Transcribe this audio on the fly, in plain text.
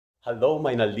Hallo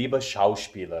meine liebe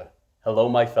Schauspieler. Hello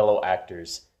my fellow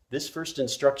actors. This first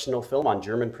instructional film on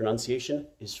German pronunciation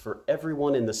is for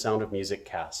everyone in the Sound of Music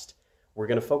cast. We're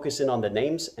going to focus in on the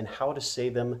names and how to say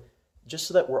them, just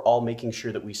so that we're all making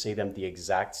sure that we say them the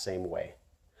exact same way.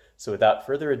 So without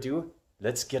further ado,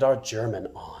 let's get our German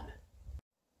on.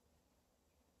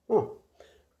 Well,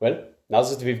 now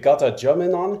that we've got our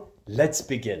German on, let's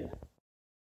begin.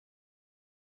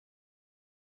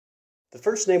 The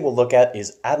first name we'll look at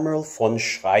is Admiral von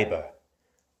Schreiber.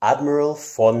 Admiral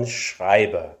von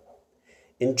Schreiber.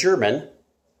 In German,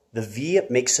 the V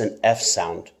makes an F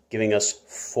sound, giving us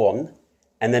von,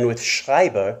 and then with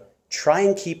Schreiber, try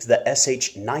and keep the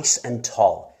SH nice and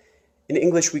tall. In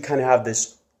English, we kind of have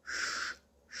this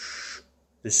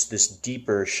this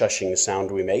deeper shushing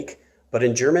sound we make, but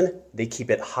in German, they keep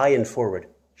it high and forward.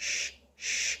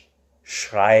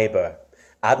 Schreiber.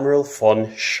 Admiral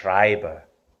von Schreiber.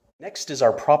 Next is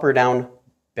our proper noun,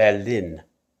 Berlin.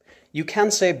 You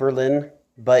can say Berlin,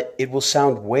 but it will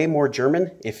sound way more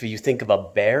German if you think of a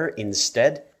bear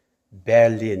instead.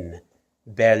 Berlin,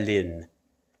 Berlin.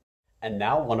 And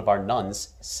now one of our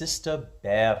nuns, Sister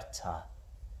Bertha.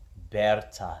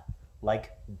 Bertha.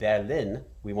 Like Berlin,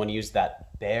 we want to use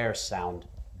that bear sound,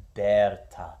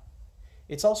 Bertha.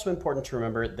 It's also important to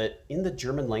remember that in the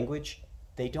German language,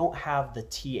 they don't have the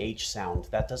TH sound.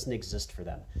 That doesn't exist for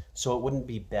them. So it wouldn't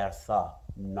be Bertha.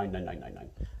 No.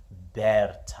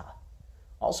 Bertha.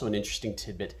 Also an interesting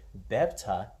tidbit,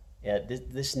 Bertha,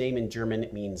 this name in German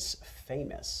means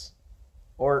famous.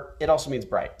 Or it also means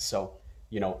bright. So,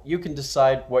 you can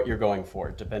decide what you're going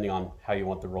for, depending on how you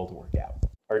want the role to work out.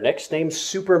 Our next name,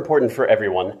 super important for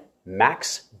everyone,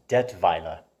 Max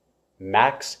Detweiler.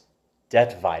 Max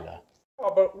Detweiler.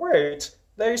 Oh, but wait,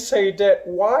 they say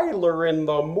Detweiler in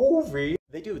the movie.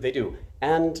 They do.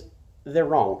 And they're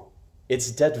wrong.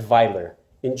 It's Detweiler.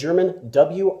 In German,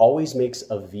 W always makes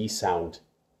a V sound.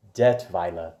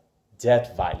 Detweiler.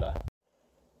 Detweiler.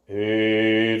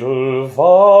 Edelweiss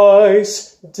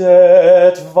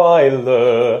Detweiler.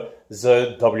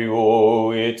 The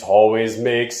W, it always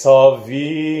makes a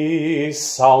V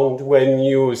sound. When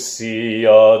you see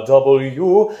a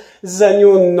W, then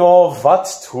you know what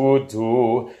to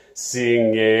do.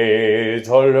 Sing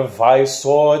Edelweiss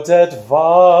or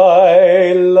Detweiler.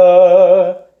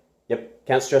 Yep,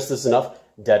 can't stress this enough.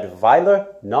 Detweiler,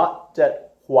 not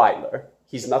Detweiler.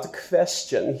 He's not a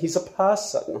question, he's a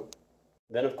person.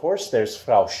 Then, of course, there's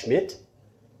Frau Schmidt.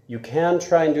 You can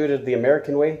try and do it the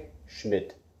American way,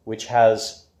 Schmidt, which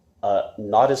has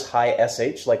not as high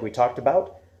SH like we talked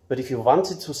about. But if you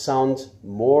wanted to sound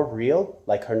more real,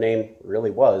 like her name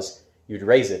really was, you'd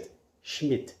raise it,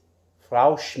 Schmidt.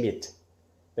 Frau Schmidt.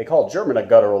 They call German a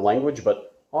guttural language,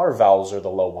 but our vowels are the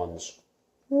low ones.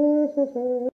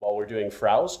 While we're doing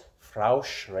Fraus, Frau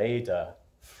Schrader.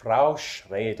 Frau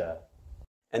Schrader.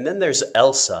 And then there's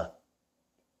Elsa.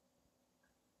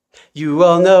 You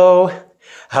all know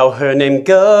how her name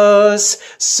goes,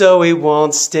 so we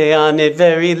won't stay on it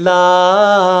very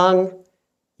long.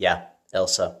 Yeah,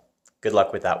 Elsa. Good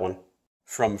luck with that one.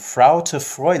 From Frau to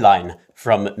Fräulein,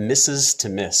 from Mrs. to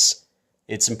Miss.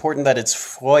 It's important that it's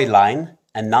Fräulein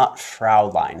and not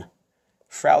Fraulein.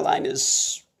 Fraulein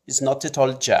is not at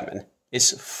all German.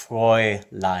 It's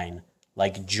Fräulein.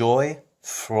 Like joy,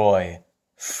 Freu,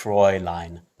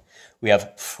 Fräulein. We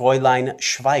have Fräulein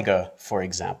Schweiger, for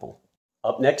example.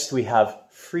 Up next we have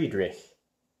Friedrich.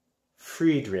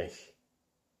 Friedrich.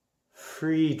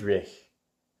 Friedrich.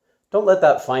 Don't let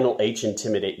that final H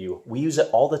intimidate you. We use it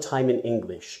all the time in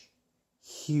English.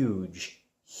 Huge,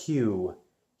 hue,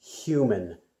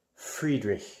 human,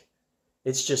 Friedrich.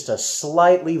 It's just a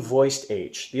slightly voiced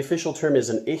H. The official term is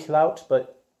an Ich-Laut,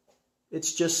 but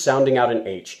it's just sounding out an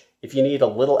H. If you need a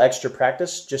little extra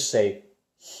practice, just say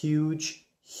huge,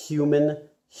 human,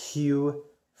 hue,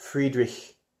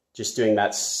 Friedrich. Just doing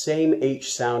that same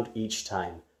H sound each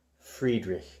time.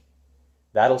 Friedrich.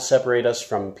 That'll separate us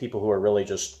from people who are really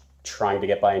just trying to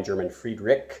get by in German.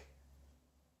 Friedrich.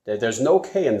 There's no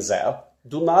K in there.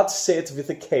 Do not say it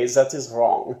with a K, that is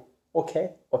wrong.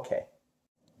 Okay? Okay.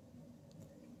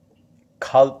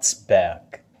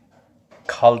 Karlsberg.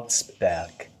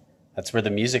 Karlsberg. That's where the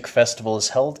music festival is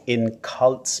held, in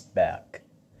Karlsberg.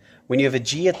 When you have a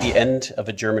G at the end of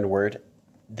a German word,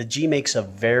 the G makes a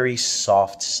very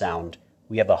soft sound.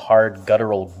 We have a hard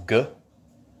guttural G,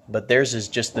 but theirs is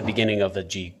just the beginning of a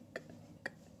G.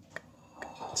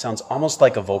 It sounds almost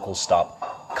like a vocal stop.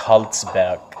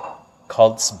 Karlsberg.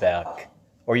 Karlsberg.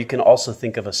 Or you can also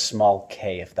think of a small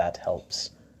K if that helps.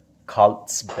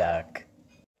 Karlsberg.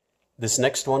 This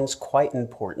next one's quite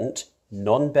important.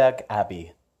 Nürnberg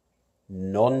Abbey.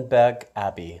 Nürnberg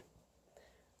Abbey.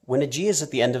 When a G is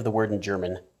at the end of the word in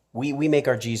German, we make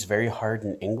our G's very hard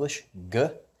in English, G.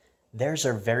 Theirs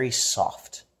are very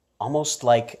soft, almost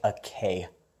like a K.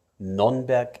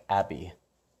 Nürnberg Abbey.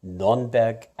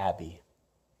 Nürnberg Abbey.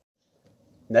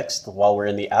 Next, while we're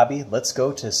in the Abbey, let's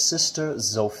go to Sister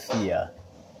Sophia.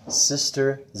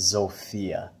 Sister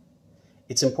Sophia.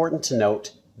 It's important to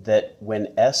note that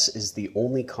when S is the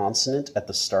only consonant at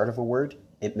the start of a word,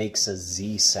 it makes a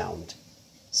Z sound.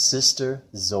 Sister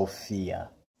Sophia.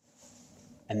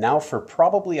 And now for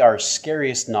probably our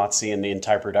scariest Nazi in the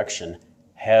entire production,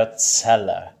 Herr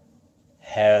Zeller.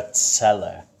 Herr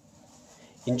Zeller.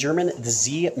 In German, the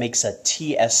Z makes a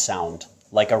TS sound,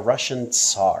 like a Russian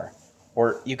Tsar.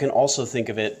 Or you can also think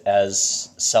of it as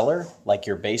cellar, like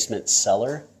your basement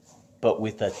cellar, but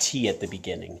with a T at the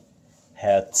beginning.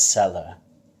 Herr Zeller.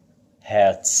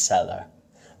 Herr Zeller.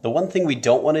 The one thing we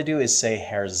don't want to do is say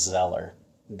Herr Zeller.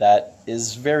 That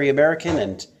is very American,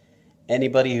 and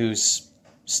anybody who's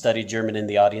studied German in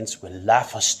the audience will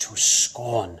laugh us to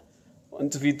scorn.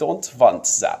 And we don't want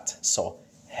that. So,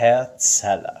 Herr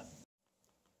Zeller.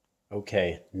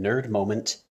 Okay, nerd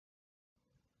moment.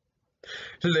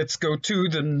 Let's go to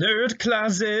the nerd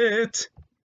closet.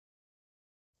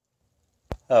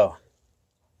 Oh,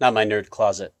 not my nerd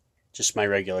closet, just my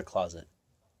regular closet.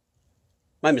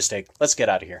 My mistake. Let's get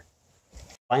out of here.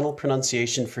 Final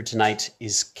pronunciation for tonight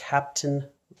is Captain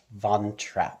Von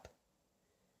Trapp.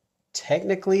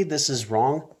 Technically, this is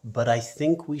wrong, but I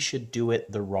think we should do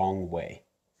it the wrong way.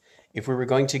 If we were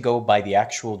going to go by the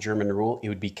actual German rule, it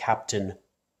would be Captain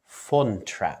von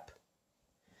Trapp.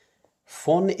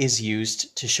 Von is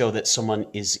used to show that someone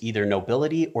is either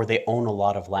nobility or they own a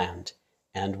lot of land.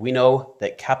 And we know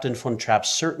that Captain von Trapp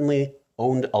certainly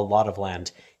owned a lot of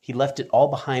land. He left it all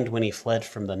behind when he fled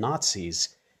from the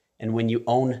Nazis. And when you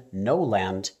own no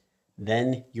land,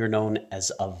 then you're known as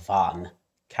a Van,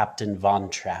 Captain Von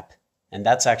Trapp. And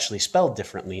that's actually spelled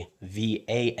differently,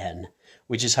 V-A-N,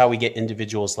 which is how we get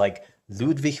individuals like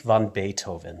Ludwig van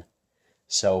Beethoven.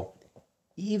 So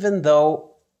even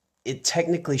though it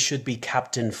technically should be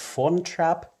Captain von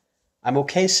Trapp, I'm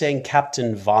okay saying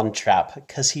Captain Von Trapp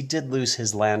because he did lose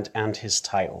his land and his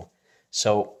title.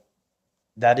 So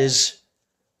that is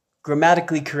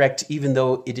grammatically correct, even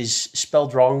though it is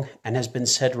spelled wrong and has been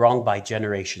said wrong by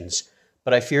generations.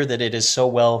 But I fear that it is so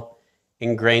well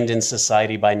ingrained in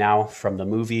society by now, from the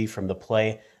movie, from the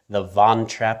play, the Von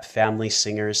Trapp family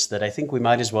singers, that I think we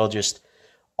might as well just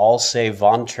all say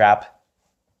Von Trapp,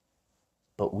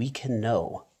 but we can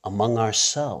know among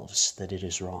ourselves that it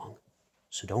is wrong.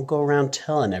 So don't go around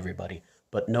telling everybody,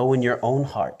 but know in your own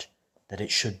heart that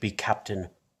it should be Captain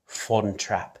Von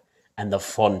Trapp and the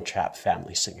Von Trapp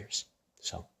family singers.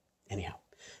 So anyhow,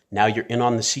 now you're in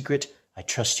on the secret. I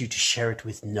trust you to share it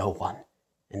with no one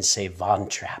and say Von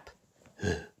Trapp,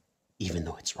 even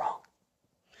though it's wrong.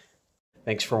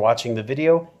 Thanks for watching the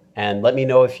video, and let me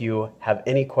know if you have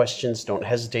any questions. Don't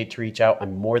hesitate to reach out.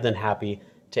 I'm more than happy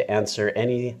to answer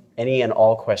any and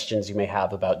all questions you may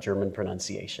have about German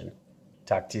pronunciation.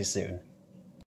 Talk to you soon.